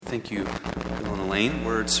Thank you, Bill and Elaine.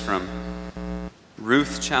 Words from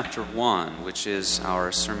Ruth chapter 1, which is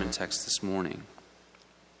our sermon text this morning.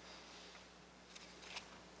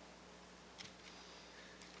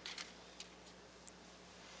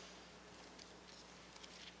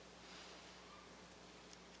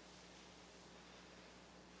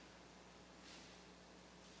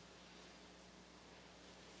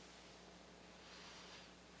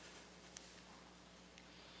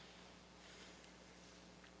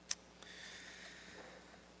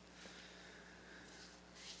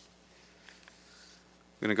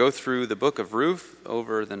 We're going to go through the book of Ruth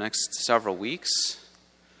over the next several weeks.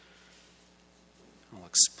 I'll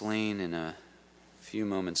explain in a few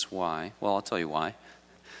moments why. Well, I'll tell you why.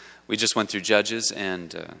 We just went through Judges,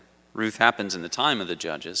 and Ruth happens in the time of the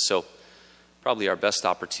Judges, so probably our best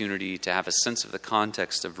opportunity to have a sense of the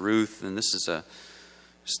context of Ruth. And this is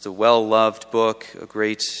just a well-loved book, a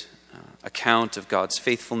great account of God's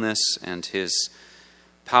faithfulness and His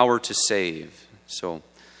power to save. So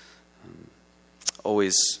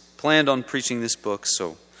always planned on preaching this book,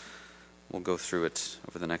 so we'll go through it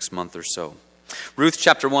over the next month or so. Ruth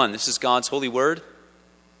chapter 1, this is God's holy word.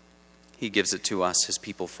 He gives it to us, His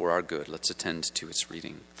people, for our good. Let's attend to its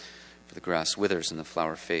reading. For the grass withers and the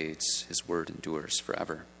flower fades, His word endures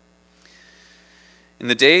forever. In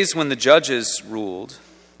the days when the judges ruled,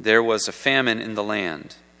 there was a famine in the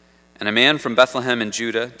land, and a man from Bethlehem in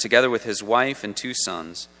Judah, together with his wife and 2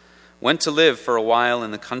 sons, went to live for a while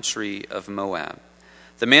in the country of Moab.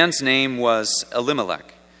 The man's name was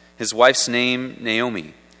Elimelech, his wife's name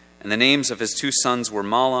Naomi, and the names of his 2 sons were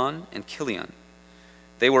Mahlon and Chilion.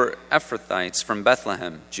 They were Ephrathites from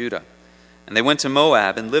Bethlehem, Judah, and they went to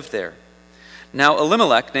Moab and lived there. Now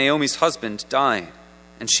Elimelech, Naomi's husband, died,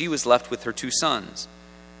 and she was left with her 2 sons.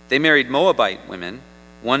 They married Moabite women,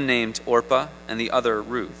 one named Orpah and the other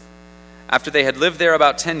Ruth. After they had lived there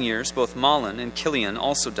about 10 years, both Mahlon and Chilion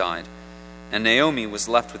also died, and Naomi was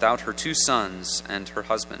left without her 2 sons and her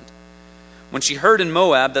husband. When she heard in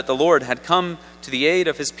Moab that the Lord had come to the aid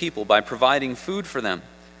of His people by providing food for them,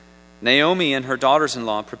 Naomi and her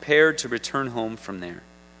daughters-in-law prepared to return home from there.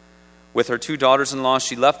 With her 2 daughters-in-law,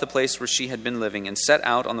 she left the place where she had been living and set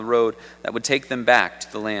out on the road that would take them back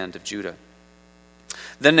to the land of Judah.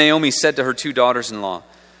 Then Naomi said to her 2 daughters-in-law,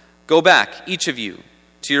 "Go back, each of you,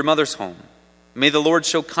 to your mother's home. May the Lord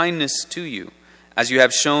show kindness to you, as you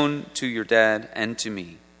have shown to your dad and to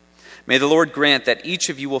me. May the Lord grant that each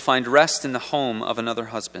of you will find rest in the home of another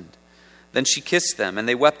husband." Then she kissed them, and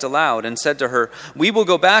they wept aloud and said to her, "We will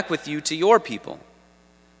go back with you to your people."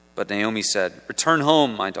 But Naomi said, "Return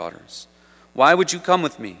home, my daughters. Why would you come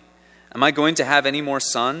with me? Am I going to have any more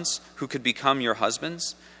sons who could become your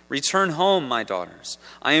husbands? Return home, my daughters.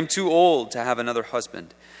 I am too old to have another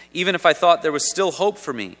husband. Even if I thought there was still hope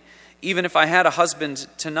for me, even if I had a husband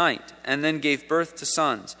tonight and then gave birth to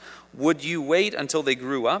sons, would you wait until they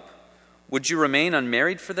grew up? Would you remain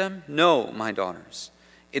unmarried for them? No, my daughters.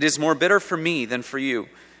 It is more bitter for me than for you,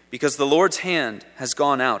 because the Lord's hand has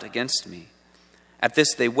gone out against me." At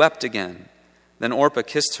this they wept again. Then Orpah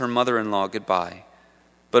kissed her mother-in-law goodbye.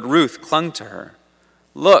 But Ruth clung to her.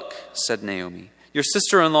 "Look," said Naomi, "your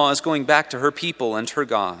sister-in-law is going back to her people and her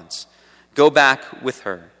gods. Go back with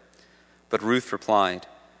her." But Ruth replied,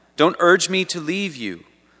 "Don't urge me to leave you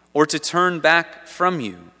or to turn back from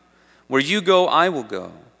you. Where you go, I will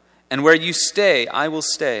go, and where you stay, I will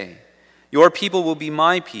stay. Your people will be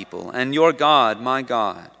my people, and your God, my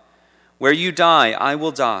God. Where you die, I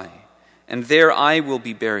will die, and there I will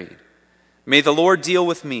be buried. May the Lord deal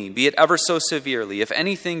with me, be it ever so severely, if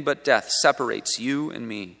anything but death separates you and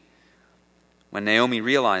me." When Naomi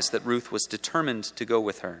realized that Ruth was determined to go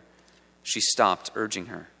with her, she stopped urging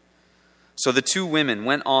her. So the 2 women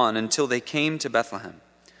went on until they came to Bethlehem.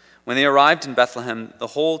 When they arrived in Bethlehem, the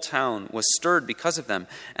whole town was stirred because of them,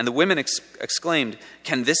 and the women exclaimed,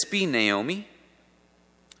 "Can this be Naomi?"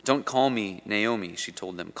 "Don't call me Naomi," she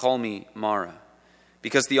told them. "Call me Mara,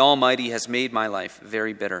 because the Almighty has made my life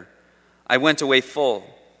very bitter. I went away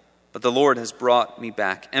full, but the Lord has brought me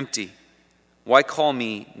back empty. Why call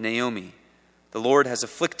me Naomi? The Lord has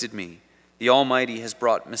afflicted me. The Almighty has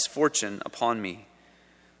brought misfortune upon me."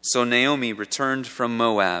 So Naomi returned from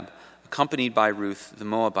Moab, accompanied by Ruth the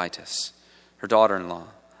Moabitess, her daughter-in-law,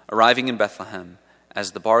 arriving in Bethlehem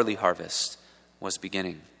as the barley harvest was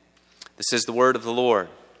beginning. This is the word of the Lord.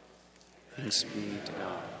 Thanks be to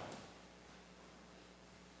God.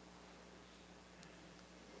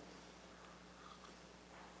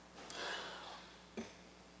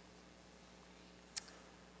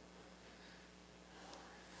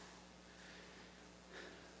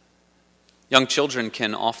 Young children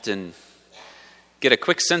can often get a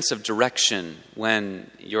quick sense of direction when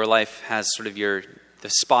your life has sort of the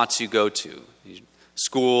spots you go to.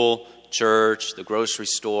 School, church, the grocery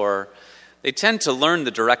store. They tend to learn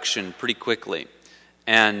the direction pretty quickly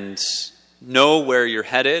and know where you're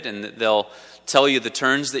headed, and they'll tell you the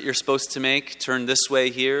turns that you're supposed to make. Turn this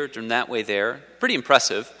way here, turn that way there. Pretty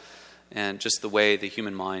impressive, and just the way the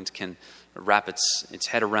human mind can wrap its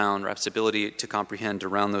head around, wrap its ability to comprehend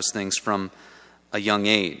around those things from a young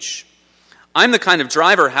age. I'm the kind of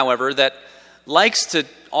driver, however, that likes to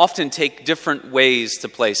often take different ways to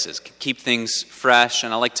places, keep things fresh,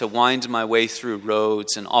 and I like to wind my way through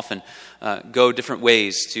roads and often go different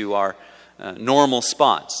ways to our normal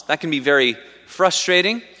spots. That can be very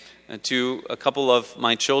frustrating to a couple of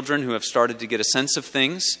my children who have started to get a sense of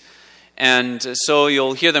things. And so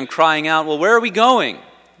you'll hear them crying out, well, where are we going?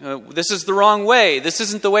 This is the wrong way. This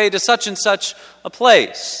isn't the way to such and such a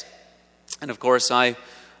place. And of course, I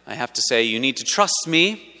have to say, you need to trust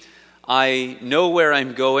me. I know where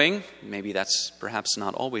I'm going. Maybe that's perhaps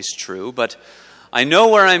not always true, but I know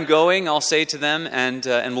where I'm going, I'll say to them, and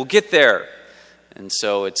we'll get there. And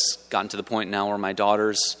so it's gotten to the point now where my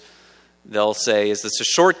daughters, they'll say, is this a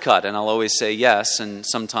shortcut? And I'll always say yes. And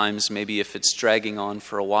sometimes maybe if it's dragging on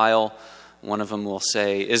for a while, one of them will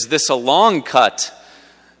say, is this a long cut?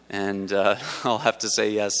 And I'll have to say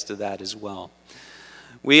yes to that as well.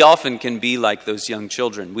 We often can be like those young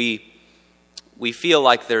children. We feel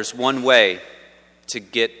like there's one way to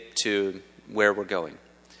get to where we're going.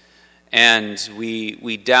 And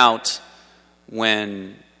we doubt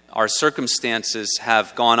when our circumstances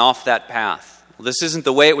have gone off that path. Well, this isn't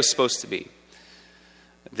the way it was supposed to be.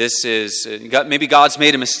 This is, maybe God's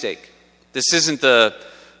made a mistake. This isn't the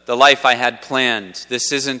life I had planned.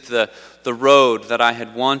 This isn't the road that I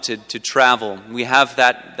had wanted to travel. We have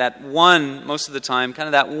that one, most of the time, kind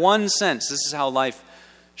of that one sense, this is how life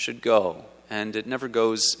should go. And it never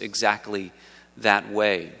goes exactly that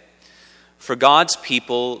way. For God's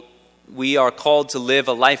people, we are called to live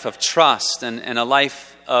a life of trust and a life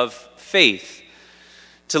of faith.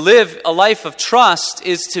 To live a life of trust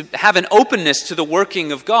is to have an openness to the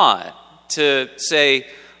working of God. To say,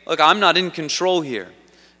 look, I'm not in control here.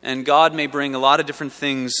 And God may bring a lot of different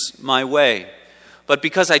things my way. But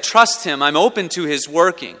because I trust Him, I'm open to His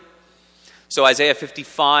working. So Isaiah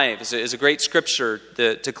 55 is a great scripture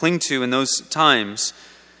to cling to in those times.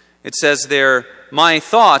 It says there, my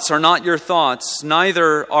thoughts are not your thoughts,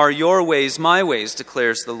 neither are your ways my ways,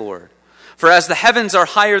 declares the Lord. For as the heavens are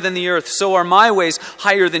higher than the earth, so are my ways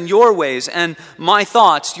higher than your ways, and my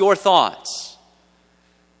thoughts your thoughts.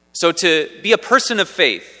 So to be a person of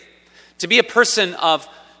faith, to be a person of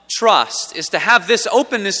trust, is to have this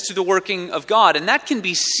openness to the working of God. And that can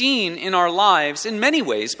be seen in our lives in many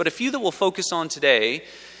ways, but a few that we'll focus on today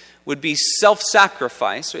would be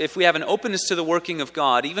self-sacrifice. If we have an openness to the working of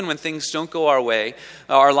God, even when things don't go our way,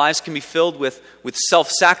 our lives can be filled with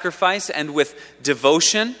self-sacrifice and with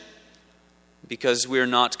devotion, because we're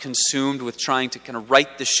not consumed with trying to kind of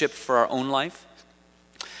right the ship for our own life.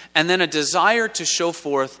 And then a desire to show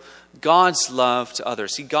forth God's love to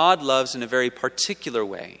others. See, God loves in a very particular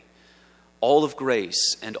way, all of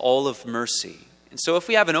grace and all of mercy. And so if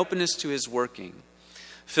we have an openness to His working,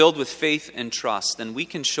 filled with faith and trust, then we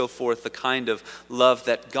can show forth the kind of love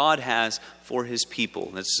that God has for His people.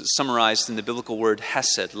 That's summarized in the biblical word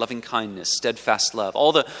hesed, loving kindness, steadfast love,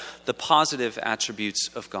 all the positive attributes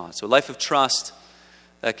of God. So a life of trust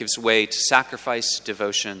that gives way to sacrifice,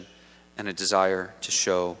 devotion, and a desire to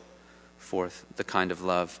show forth the kind of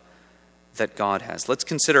love that God has. Let's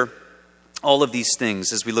consider all of these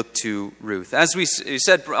things as we look to Ruth. As we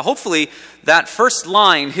said, hopefully that first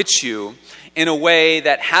line hits you in a way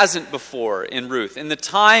that hasn't before in Ruth. In the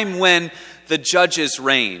time when the judges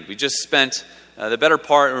reigned, we just spent the better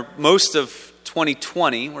part, or most of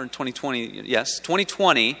 2020, we're in 2020, yes,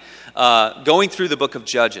 2020, going through the book of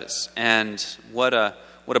Judges. And what a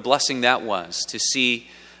blessing that was to see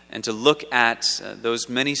and to look at those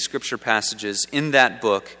many scripture passages in that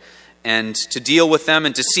book and to deal with them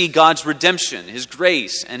and to see God's redemption, His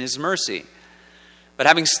grace, and His mercy. But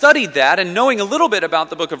having studied that and knowing a little bit about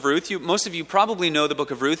the book of Ruth, most of you probably know the book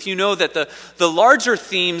of Ruth, you know that the larger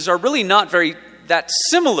themes are really not that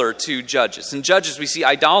similar to Judges. In Judges we see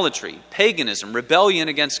idolatry, paganism, rebellion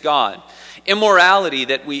against God, immorality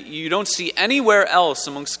that you don't see anywhere else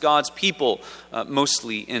amongst God's people,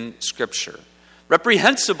 mostly in Scripture.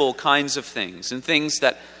 Reprehensible kinds of things, and things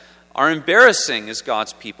that are embarrassing as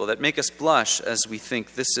God's people, that make us blush as we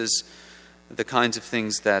think this is the kinds of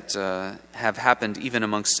things that have happened even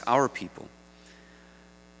amongst our people.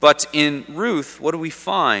 But in Ruth, what do we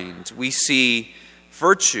find? We see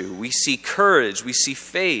virtue, we see courage, we see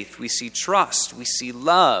faith, we see trust, we see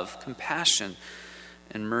love, compassion,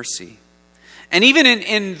 and mercy. And even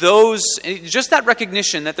in those, just that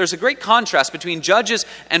recognition that there's a great contrast between Judges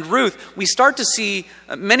and Ruth, we start to see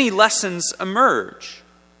many lessons emerge.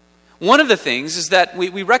 One of the things is that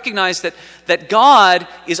we recognize that God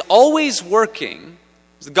is always working.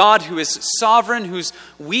 The God who is sovereign, who's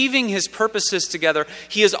weaving his purposes together.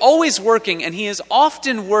 He is always working, and he is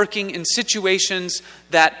often working in situations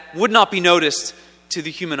that would not be noticed to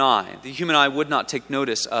the human eye. The human eye would not take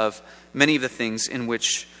notice of many of the things in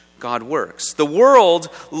which God works. The world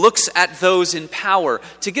looks at those in power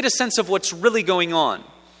to get a sense of what's really going on.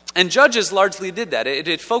 And Judges largely did that.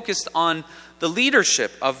 It focused on the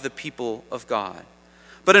leadership of the people of God.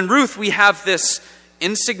 But in Ruth, we have this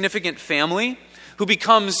insignificant family who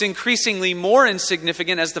becomes increasingly more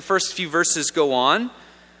insignificant as the first few verses go on,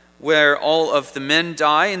 where all of the men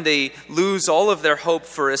die and they lose all of their hope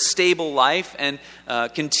for a stable life and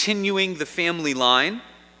continuing the family line.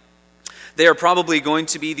 They are probably going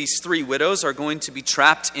to be, these three widows are going to be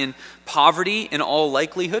trapped in poverty in all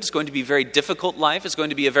likelihood. It's going to be a very difficult life. It's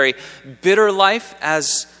going to be a very bitter life,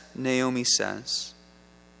 as Naomi says.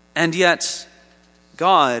 And yet,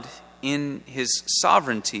 God, in his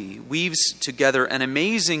sovereignty, weaves together an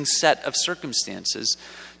amazing set of circumstances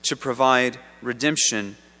to provide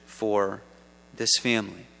redemption for this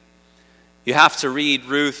family. You have to read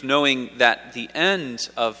Ruth knowing that the end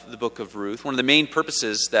of the book of Ruth, one of the main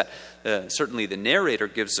purposes that certainly the narrator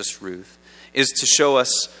gives us Ruth, is to show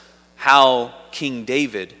us how King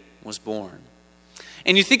David was born.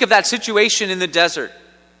 And you think of that situation in the desert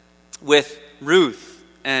with Ruth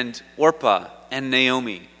and Orpah and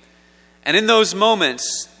Naomi. And in those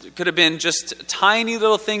moments, it could have been just tiny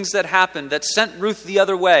little things that happened that sent Ruth the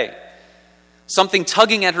other way. Something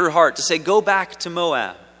tugging at her heart to say, go back to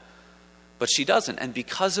Moab. But she doesn't. And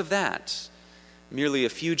because of that, merely a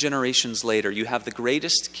few generations later, you have the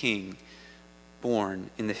greatest king born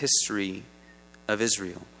in the history of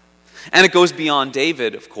Israel. And it goes beyond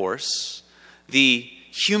David, of course. The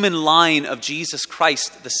human line of Jesus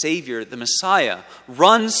Christ, the Savior, the Messiah,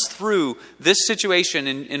 runs through this situation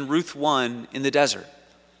in Ruth 1 in the desert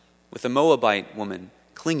with a Moabite woman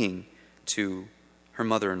clinging to her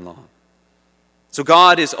mother-in-law. So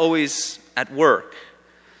God is always at work.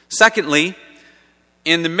 Secondly,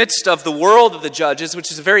 in the midst of the world of the Judges,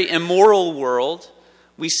 which is a very immoral world,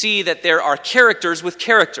 we see that there are characters with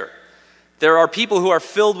character. There are people who are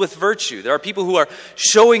filled with virtue. There are people who are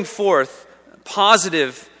showing forth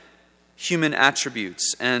positive human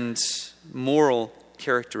attributes and moral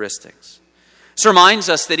characteristics. This reminds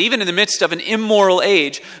us that even in the midst of an immoral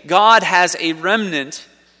age, God has a remnant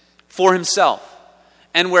for himself.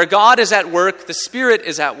 And where God is at work, the Spirit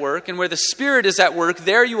is at work. And where the Spirit is at work,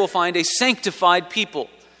 there you will find a sanctified people.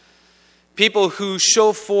 People who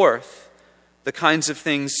show forth the kinds of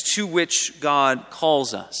things to which God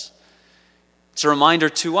calls us. It's a reminder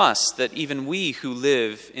to us that even we who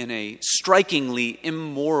live in a strikingly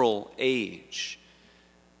immoral age,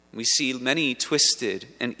 we see many twisted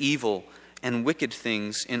and evil and wicked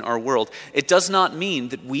things in our world. It does not mean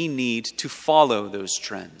that we need to follow those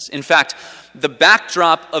trends. In fact, the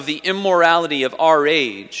backdrop of the immorality of our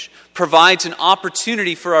age provides an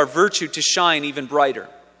opportunity for our virtue to shine even brighter.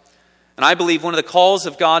 And I believe one of the calls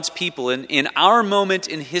of God's people in our moment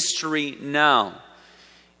in history now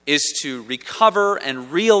is to recover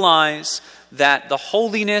and realize that the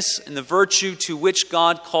holiness and the virtue to which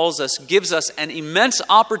God calls us gives us an immense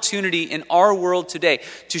opportunity in our world today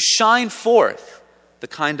to shine forth the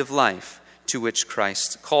kind of life to which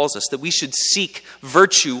Christ calls us, that we should seek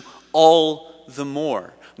virtue all the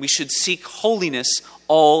more. We should seek holiness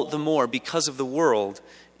all the more because of the world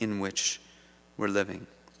in which we're living.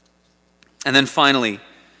 And then finally,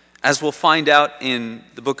 as we'll find out in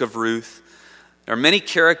the book of Ruth, there are many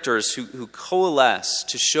characters who coalesce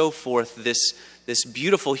to show forth this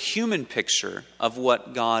beautiful human picture of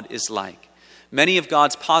what God is like. Many of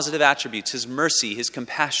God's positive attributes, his mercy, his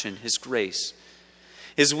compassion, his grace,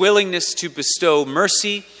 his willingness to bestow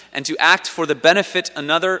mercy and to act for the benefit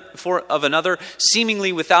of another,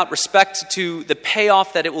 seemingly without respect to the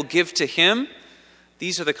payoff that it will give to him.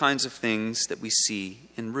 These are the kinds of things that we see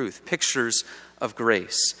in Ruth. Pictures of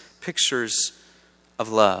grace, pictures of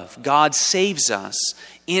love. God saves us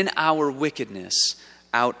in our wickedness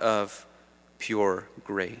out of pure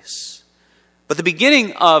grace. But the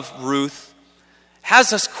beginning of Ruth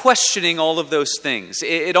has us questioning all of those things.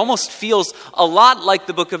 It almost feels a lot like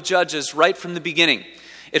the book of Judges right from the beginning.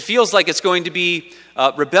 It feels like it's going to be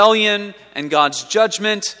rebellion and God's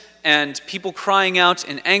judgment and people crying out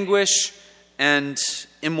in anguish and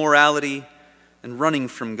immorality. and running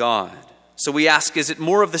from God. So we ask, is it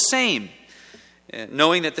more of the same?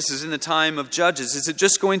 Knowing that this is in the time of Judges, is it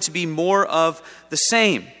just going to be more of the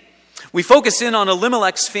same? We focus in on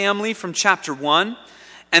Elimelech's family from chapter 1,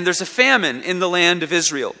 and there's a famine in the land of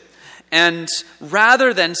Israel. And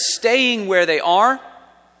rather than staying where they are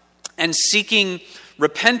and seeking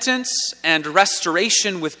repentance and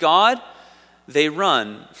restoration with God, they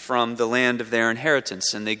run from the land of their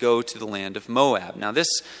inheritance and they go to the land of Moab. Now, this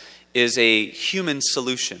is a human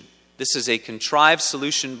solution. This is a contrived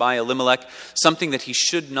solution by Elimelech, something that he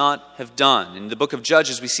should not have done. In the book of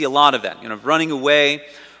Judges, we see a lot of that, running away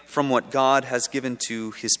from what God has given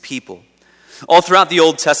to his people. All throughout the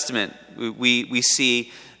Old Testament, we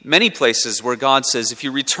see many places where God says, if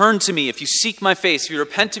you return to me, if you seek my face, if you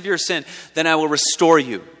repent of your sin, then I will restore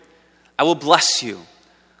you. I will bless you.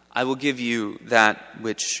 I will give you that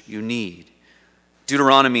which you need.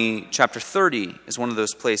 Deuteronomy chapter 30 is one of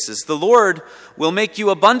those places. The Lord will make you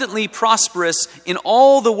abundantly prosperous in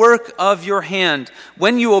all the work of your hand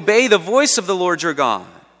when you obey the voice of the Lord your God,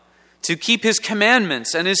 to keep his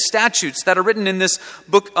commandments and his statutes that are written in this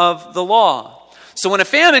book of the law. So when a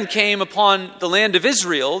famine came upon the land of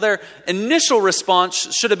Israel, their initial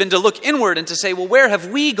response should have been to look inward and to say, well, where have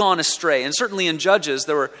we gone astray? And certainly in Judges,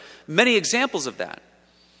 there were many examples of that.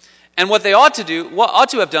 And what they ought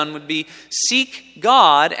to have done would be seek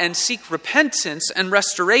God and seek repentance and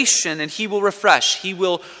restoration, and he will refresh, he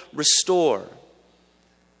will restore.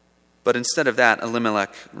 But instead of that,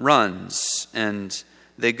 Elimelech runs, and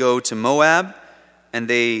they go to Moab, and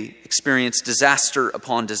they experience disaster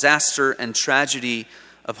upon disaster and tragedy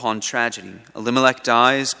upon tragedy. Elimelech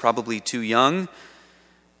dies probably too young,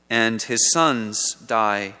 and his sons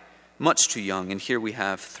die much too young. And here we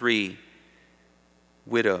have 3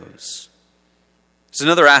 widows. There's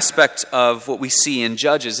another aspect of what we see in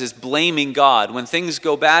Judges is blaming God. When things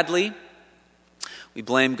go badly, we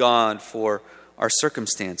blame God for our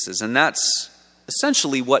circumstances. And that's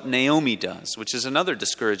essentially what Naomi does, which is another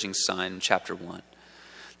discouraging sign in chapter 1.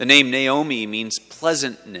 The name Naomi means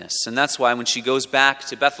pleasantness. And that's why when she goes back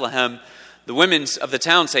to Bethlehem, the women of the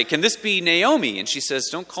town say, can this be Naomi? And she says,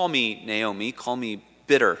 don't call me Naomi, call me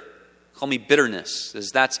bitter. Call me bitterness.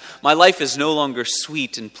 My life is no longer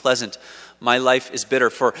sweet and pleasant. My life is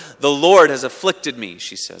bitter, for the Lord has afflicted me,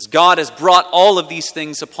 she says. God has brought all of these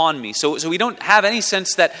things upon me. So we don't have any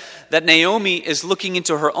sense that Naomi is looking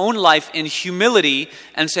into her own life in humility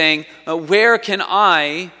and saying, where can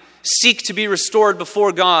I seek to be restored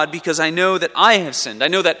before God, because I know that I have sinned. I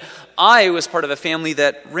know that I was part of a family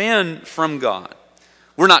that ran from God.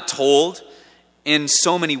 We're not told in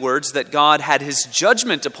so many words that God had his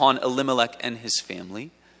judgment upon Elimelech and his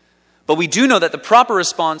family. But we do know that the proper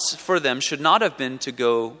response for them should not have been to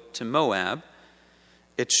go to Moab.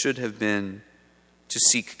 It should have been to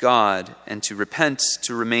seek God and to repent,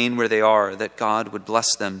 to remain where they are, that God would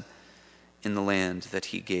bless them in the land that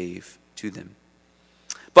he gave to them.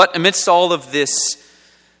 But amidst all of this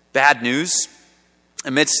bad news,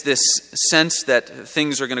 amidst this sense that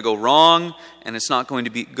things are going to go wrong and it's not going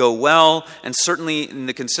to go well, and certainly in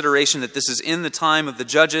the consideration that this is in the time of the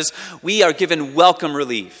Judges, we are given welcome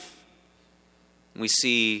relief. We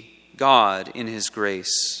see God in his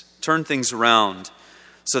grace turn things around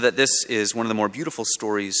so that this is one of the more beautiful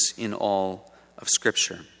stories in all of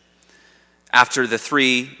Scripture. After the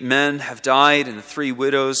 3 men have died and the 3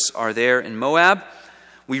 widows are there in Moab,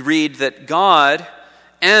 we read that God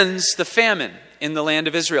ends the famine in the land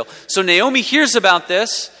of Israel. So Naomi hears about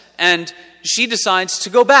this, and she decides to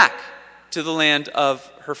go back to the land of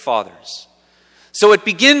her fathers. So it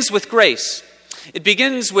begins with grace. It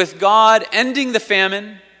begins with God ending the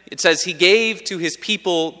famine. It says he gave to his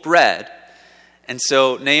people bread. And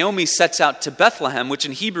so Naomi sets out to Bethlehem, which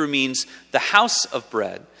in Hebrew means the house of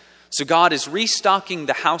bread. So God is restocking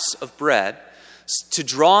the house of bread to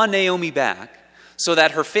draw Naomi back so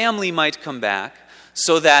that her family might come back,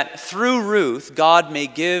 so that through Ruth, God may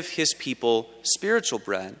give his people spiritual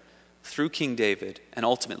bread through King David and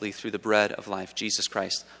ultimately through the bread of life, Jesus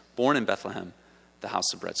Christ, born in Bethlehem, the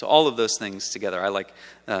house of bread. So all of those things together, I like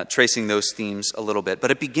tracing those themes a little bit.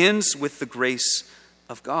 But it begins with the grace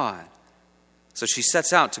of God. So she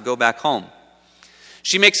sets out to go back home.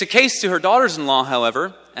 She makes a case to her daughters-in-law,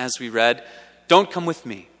 however, as we read, don't come with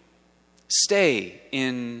me. Stay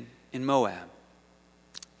in Moab.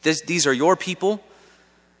 These are your people.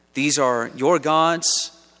 These are your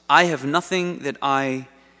gods. I have nothing that I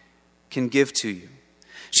can give to you.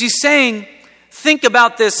 She's saying, think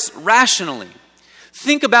about this rationally.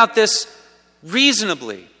 Think about this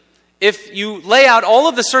reasonably. If you lay out all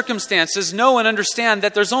of the circumstances, know and understand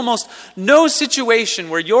that there's almost no situation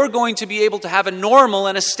where you're going to be able to have a normal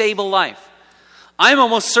and a stable life. I'm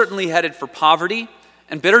almost certainly headed for poverty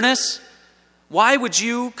and bitterness. Why would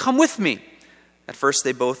you come with me? At first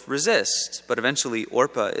they both resist, but eventually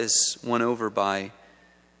Orpah is won over by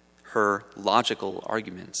her logical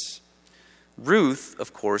arguments. Ruth,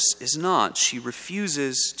 of course, is not. She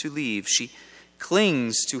refuses to leave. She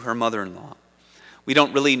clings to her mother-in-law. We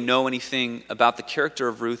don't really know anything about the character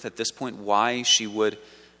of Ruth at this point, why she would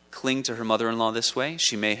cling to her mother-in-law this way.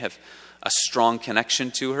 She may have a strong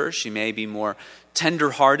connection to her. She may be more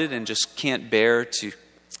tender-hearted and just can't bear to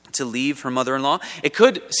leave her mother-in-law. It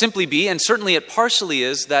could simply be, and certainly it partially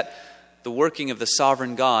is, that the working of the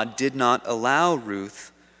sovereign God did not allow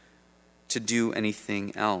Ruth to do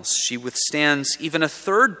anything else. She withstands even a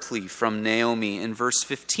third plea from Naomi in verse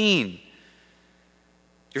 15.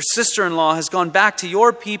 Your sister-in-law has gone back to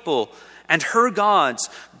your people and her gods.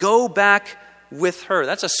 Go back with her.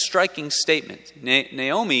 That's a striking statement.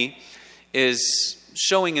 Naomi is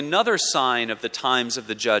showing another sign of the times of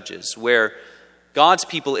the judges, where God's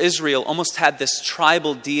people, Israel, almost had this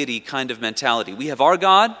tribal deity kind of mentality. We have our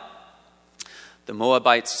God. The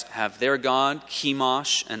Moabites have their God,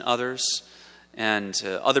 Chemosh and others. And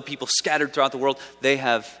other people scattered throughout the world, they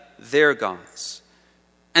have their gods.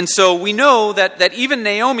 And so we know that even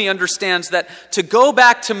Naomi understands that to go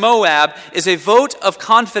back to Moab is a vote of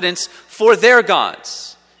confidence for their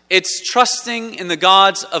gods. It's trusting in the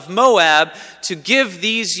gods of Moab to give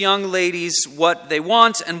these young ladies what they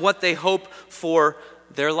want and what they hope for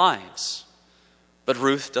their lives. But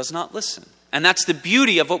Ruth does not listen. And that's the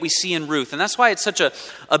beauty of what we see in Ruth. And that's why it's such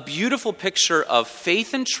a beautiful picture of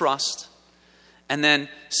faith and trust, and then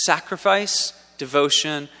sacrifice,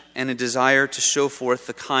 devotion, and a desire to show forth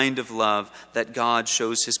the kind of love that God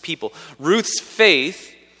shows his people. Ruth's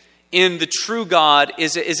faith in the true God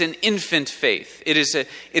is an infant faith. It is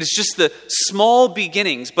just the small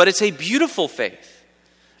beginnings, but it's a beautiful faith.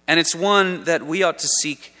 And it's one that we ought to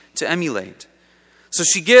seek to emulate. So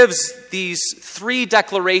she gives these 3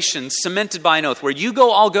 declarations cemented by an oath. Where you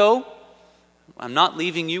go, I'll go. I'm not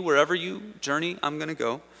leaving you. Wherever you journey, I'm going to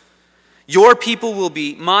go. Your people will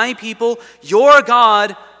be my people. Your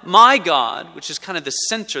God, my God, which is kind of the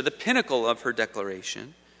center, the pinnacle of her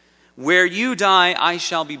declaration. Where you die, I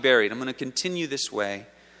shall be buried. I'm going to continue this way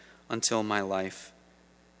until my life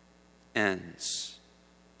ends.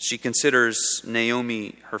 She considers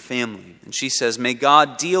Naomi her family. And she says, may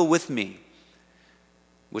God deal with me,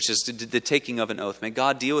 which is the taking of an oath. May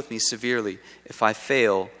God deal with me severely if I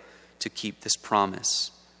fail to keep this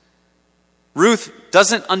promise. Ruth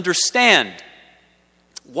doesn't understand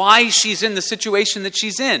why she's in the situation that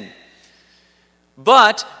she's in.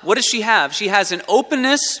 But what does she have? She has an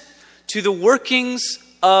openness to the workings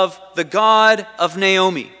of the God of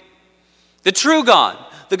Naomi, the true God,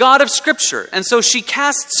 the God of Scripture. And so she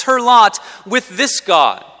casts her lot with this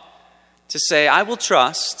God to say, I will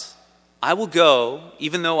trust, I will go,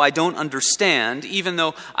 even though I don't understand, even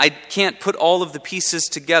though I can't put all of the pieces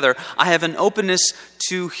together. I have an openness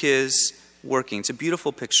to his working. It's a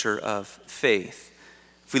beautiful picture of faith.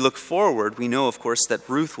 If we look forward, we know, of course, that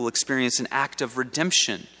Ruth will experience an act of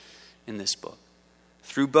redemption in this book.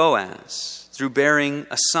 Through Boaz, through bearing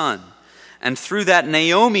a son. And through that,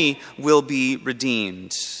 Naomi will be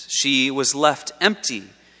redeemed. She was left empty,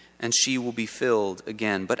 and she will be filled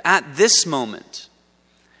again. But at this moment,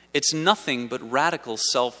 it's nothing but radical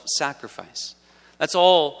self-sacrifice. That's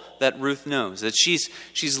all that Ruth knows, that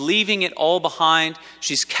she's leaving it all behind.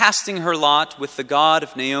 She's casting her lot with the God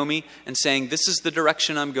of Naomi and saying, this is the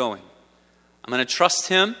direction I'm going. I'm going to trust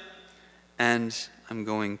him, and I'm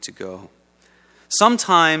going to go.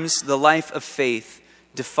 Sometimes the life of faith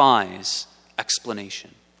defies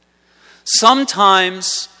explanation.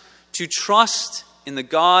 Sometimes to trust in the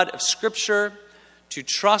God of Scripture, to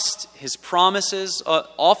trust his promises,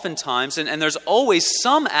 oftentimes, and there's always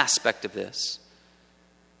some aspect of this,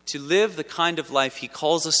 to live the kind of life he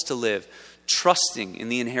calls us to live, trusting in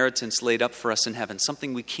the inheritance laid up for us in heaven,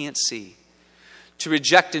 something we can't see. To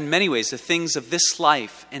reject in many ways the things of this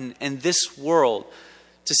life and this world.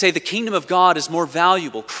 To say the kingdom of God is more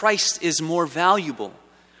valuable, Christ is more valuable.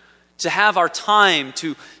 To have our time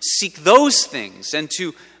to seek those things and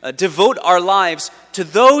to devote our lives to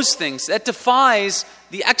those things, that defies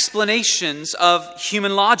the explanations of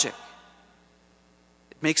human logic.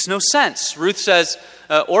 It makes no sense. Ruth says,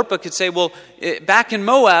 Orpah could say, well, back in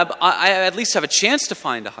Moab, I at least have a chance to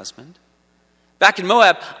find a husband. Back in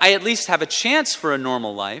Moab, I at least have a chance for a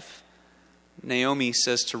normal life. Naomi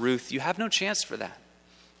says to Ruth, you have no chance for that.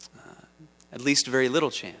 At least very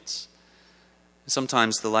little chance.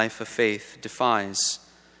 Sometimes the life of faith defies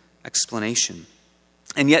explanation.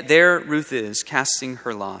 And yet there Ruth is, casting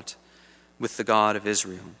her lot with the God of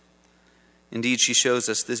Israel. Indeed, she shows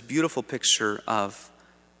us this beautiful picture of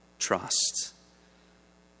trust.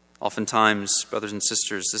 Oftentimes, brothers and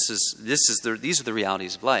sisters, these are the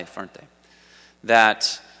realities of life, aren't they?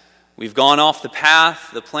 That we've gone off the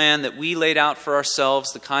path, the plan that we laid out for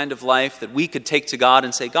ourselves, the kind of life that we could take to God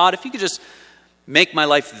and say, God, if you could just make my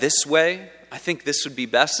life this way, I think this would be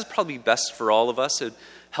best. This is probably best for all of us. It would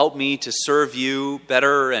help me to serve you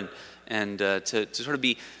better and to sort of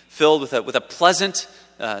be filled with a pleasant,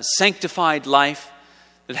 sanctified life.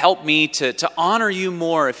 It would help me to honor you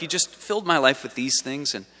more if you just filled my life with these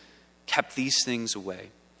things and kept these things away.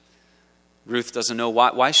 Ruth doesn't know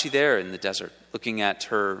why is she there in the desert, looking at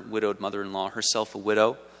her widowed mother-in-law, herself a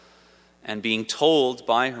widow, and being told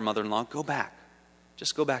by her mother-in-law, go back.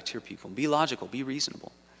 Just go back to your people. Be logical. Be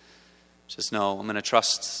reasonable. She says, no, I'm going to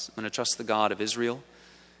trust the God of Israel.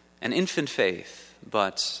 An infant faith,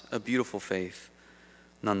 but a beautiful faith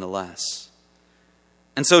nonetheless.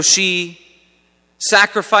 And so she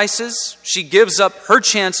sacrifices, she gives up her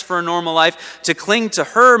chance for a normal life to cling to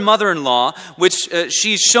her mother-in-law, which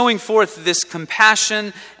she's showing forth this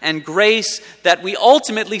compassion and grace that we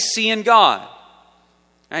ultimately see in God.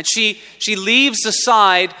 Right? She leaves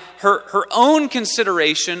aside her own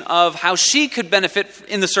consideration of how she could benefit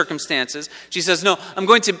in the circumstances. She says, no, I'm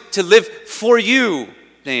going to live for you,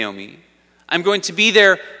 Naomi. I'm going to be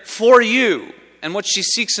there for you. And what she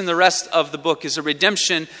seeks in the rest of the book is a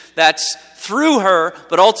redemption that's through her,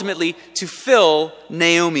 but ultimately to fill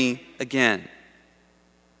Naomi again.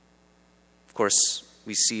 Of course,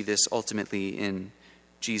 we see this ultimately in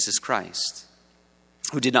Jesus Christ,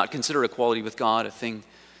 who did not consider equality with God a thing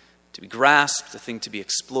to be grasped, a thing to be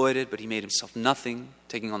exploited, but he made himself nothing,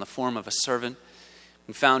 taking on the form of a servant.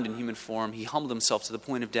 When found in human form, he humbled himself to the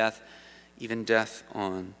point of death, even death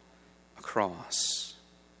on a cross.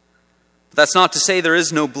 But that's not to say there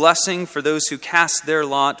is no blessing for those who cast their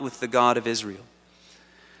lot with the God of Israel.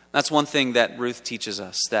 That's one thing that Ruth teaches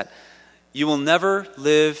us, that you will never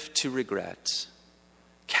live to regret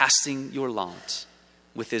casting your lot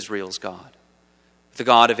with Israel's God, with the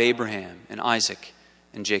God of Abraham and Isaac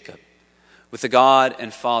and Jacob, with the God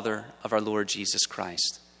and Father of our Lord Jesus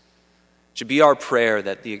Christ. It should be our prayer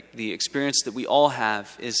that the experience that we all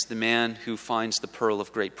have is the man who finds the pearl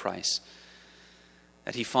of great price.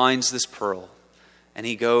 That he finds this pearl and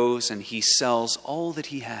he goes and he sells all that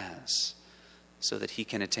he has so that he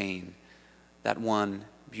can attain that one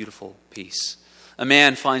beautiful piece. A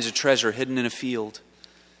man finds a treasure hidden in a field.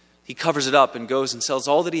 He covers it up and goes and sells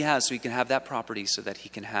all that he has so he can have that property, so that he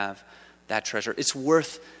can have that treasure. It's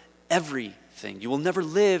worth everything. You will never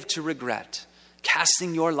live to regret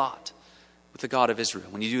casting your lot with the God of Israel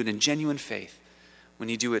when you do it in genuine faith, when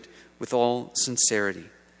you do it with all sincerity.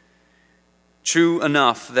 True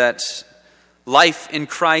enough that life in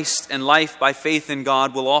Christ and life by faith in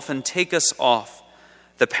God will often take us off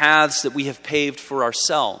the paths that we have paved for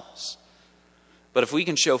ourselves. But if we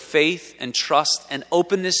can show faith and trust and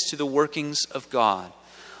openness to the workings of God,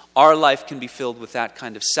 our life can be filled with that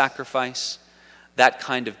kind of sacrifice, that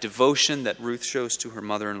kind of devotion that Ruth shows to her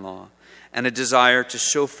mother-in-law, and a desire to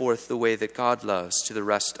show forth the way that God loves to the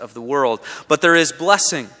rest of the world. But there is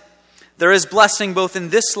blessing. There is blessing both in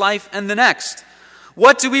this life and the next.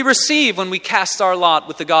 What do we receive when we cast our lot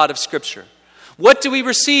with the God of Scripture? What do we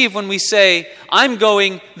receive when we say, I'm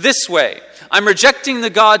going this way? I'm rejecting the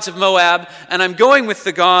gods of Moab and I'm going with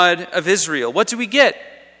the God of Israel. What do we get?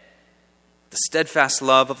 The steadfast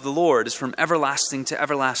love of the Lord is from everlasting to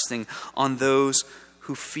everlasting on those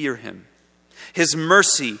who fear him. His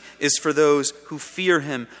mercy is for those who fear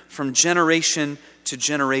him from generation to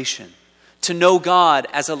generation. To know God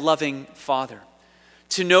as a loving Father.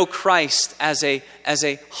 To know Christ as a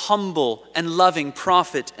humble and loving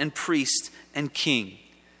prophet and priest and king.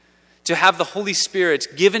 To have the Holy Spirit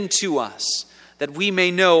given to us that we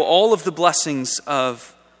may know all of the blessings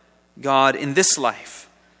of God in this life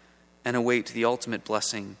and await the ultimate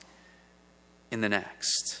blessing in the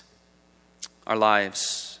next. Our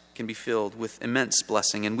lives can be filled with immense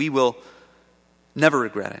blessing, and we will never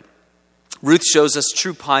regret it. Ruth shows us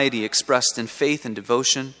true piety expressed in faith and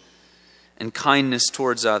devotion and kindness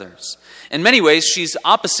towards others. In many ways, she's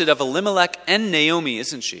opposite of Elimelech and Naomi,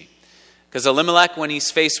 isn't she? Because Elimelech, when he's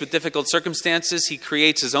faced with difficult circumstances, he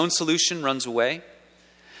creates his own solution, runs away.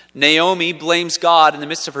 Naomi blames God in the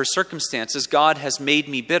midst of her circumstances. God has made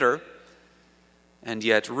me bitter. And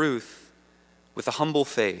yet Ruth, with a humble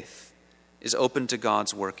faith, is open to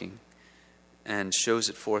God's working and shows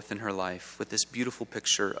it forth in her life with this beautiful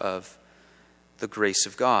picture of the grace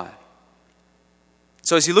of God.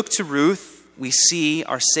 So as you look to Ruth, we see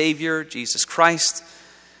our Savior, Jesus Christ.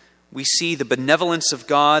 we see the benevolence of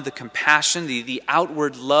God, the compassion, the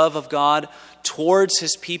outward love of God towards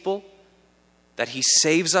his people, that he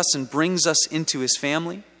saves us and brings us into his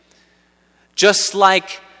family. Just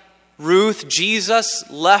like Ruth, Jesus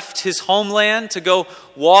left his homeland to go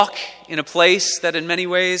walk in a place that in many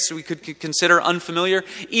ways we could consider unfamiliar,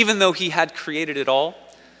 even though he had created it all.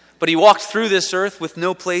 But he walked through this earth with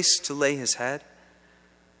no place to lay his head.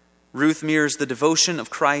 Ruth mirrors the devotion of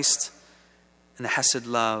Christ and the hesed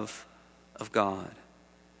love of God.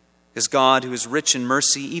 Because God, who is rich in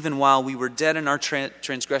mercy, even while we were dead in our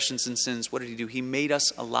transgressions and sins, what did he do? He made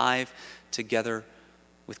us alive together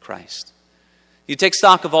with Christ. You take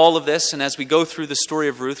stock of all of this, and as we go through the story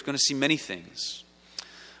of Ruth, we're going to see many things.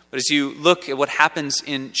 But as you look at what happens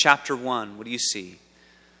in chapter 1, what do you see?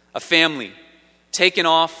 A family taken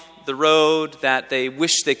off the road that they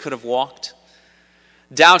wish they could have walked.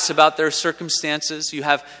 Doubts about their circumstances. You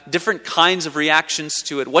have different kinds of reactions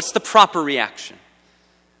to it. What's the proper reaction?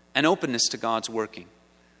 An openness to God's working.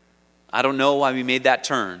 I don't know why we made that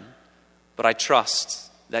turn, but I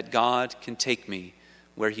trust that God can take me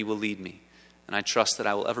where he will lead me. And I trust that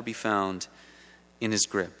I will ever be found in his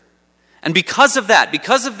grip. And because of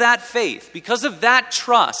that faith, because of that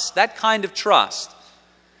trust, that kind of trust,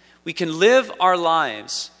 we can live our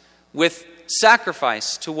lives with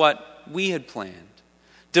sacrifice to what we had planned,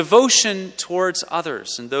 devotion towards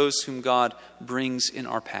others and those whom God brings in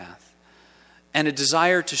our path, and a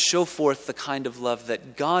desire to show forth the kind of love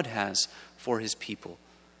that God has for his people.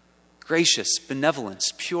 Gracious,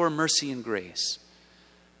 benevolence, pure mercy and grace.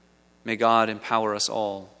 May God empower us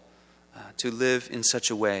all to live in such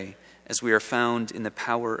a way as we are found in the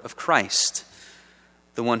power of Christ,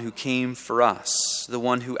 the one who came for us, the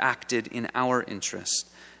one who acted in our interest,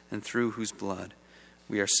 and through whose blood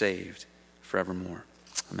we are saved forevermore.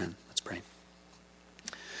 Amen. Let's pray.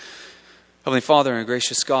 Heavenly Father and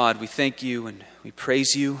gracious God, we thank you and we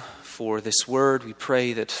praise you for this word. We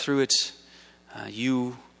pray that through it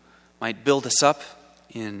you might build us up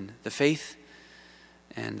in the faith,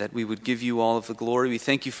 and that we would give you all of the glory. We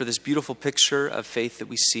thank you for this beautiful picture of faith that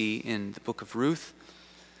we see in the book of Ruth.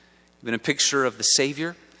 You've been a picture of the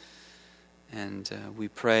Savior. And we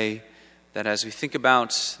pray that as we think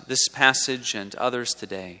about this passage and others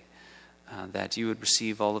today, that you would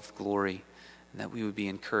receive all of the glory, and that we would be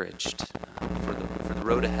encouraged for the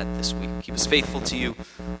road ahead this week. Keep us faithful to you,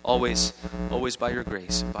 always by your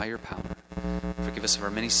grace and by your power. Forgive us of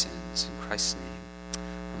our many sins. In Christ's name,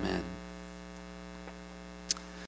 amen.